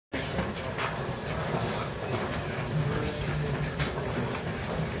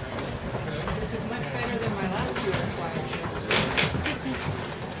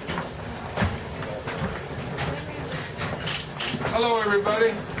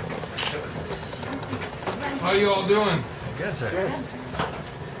everybody. How you all doing? Good, sir.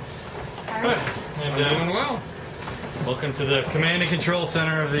 Good. And doing well. Welcome to the command and control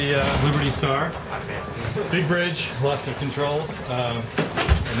center of the Liberty Star. Big bridge, lots of controls, and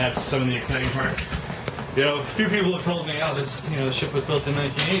that's some of the exciting part. You know, a few people have told me, "Oh, this, the ship was built in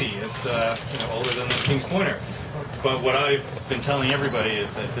 1980. It's older than the King's Pointer." But what I've been telling everybody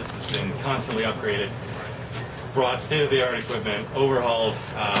is that this has been constantly upgraded, brought state-of-the-art equipment, overhauled.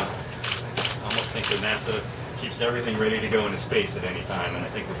 I almost think that NASA keeps everything ready to go into space at any time, and I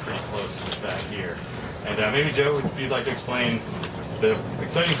think we're pretty close to that here. And maybe, Joe, if you'd like to explain the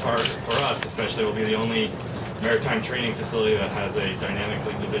exciting part for us, especially, will be the only maritime training facility that has a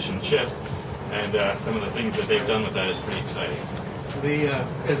dynamically positioned ship, and some of the things that they've done with that is pretty exciting.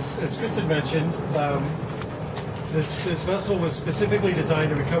 As Chris had mentioned, this vessel was specifically designed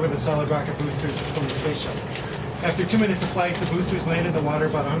to recover the solid rocket boosters from the space shuttle. After 2 minutes of flight, the boosters landed in the water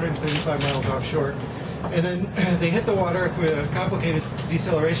about 135 miles offshore. And then they hit the water through a complicated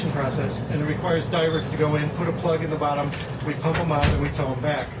deceleration process, and it requires divers to go in, put a plug in the bottom, we pump them out, and we tow them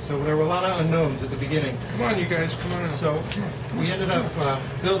back. So there were a lot of unknowns at the beginning. Come on, you guys, come on. So we ended up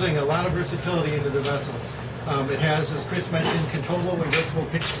building a lot of versatility into the vessel. It has, as Chris mentioned, controllable reversible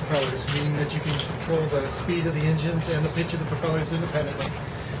pitch propellers, meaning that you can control the speed of the engines and the pitch of the propellers independently.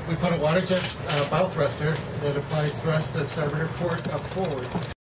 We put a water jet bow thruster that applies thrust at starboard port up forward.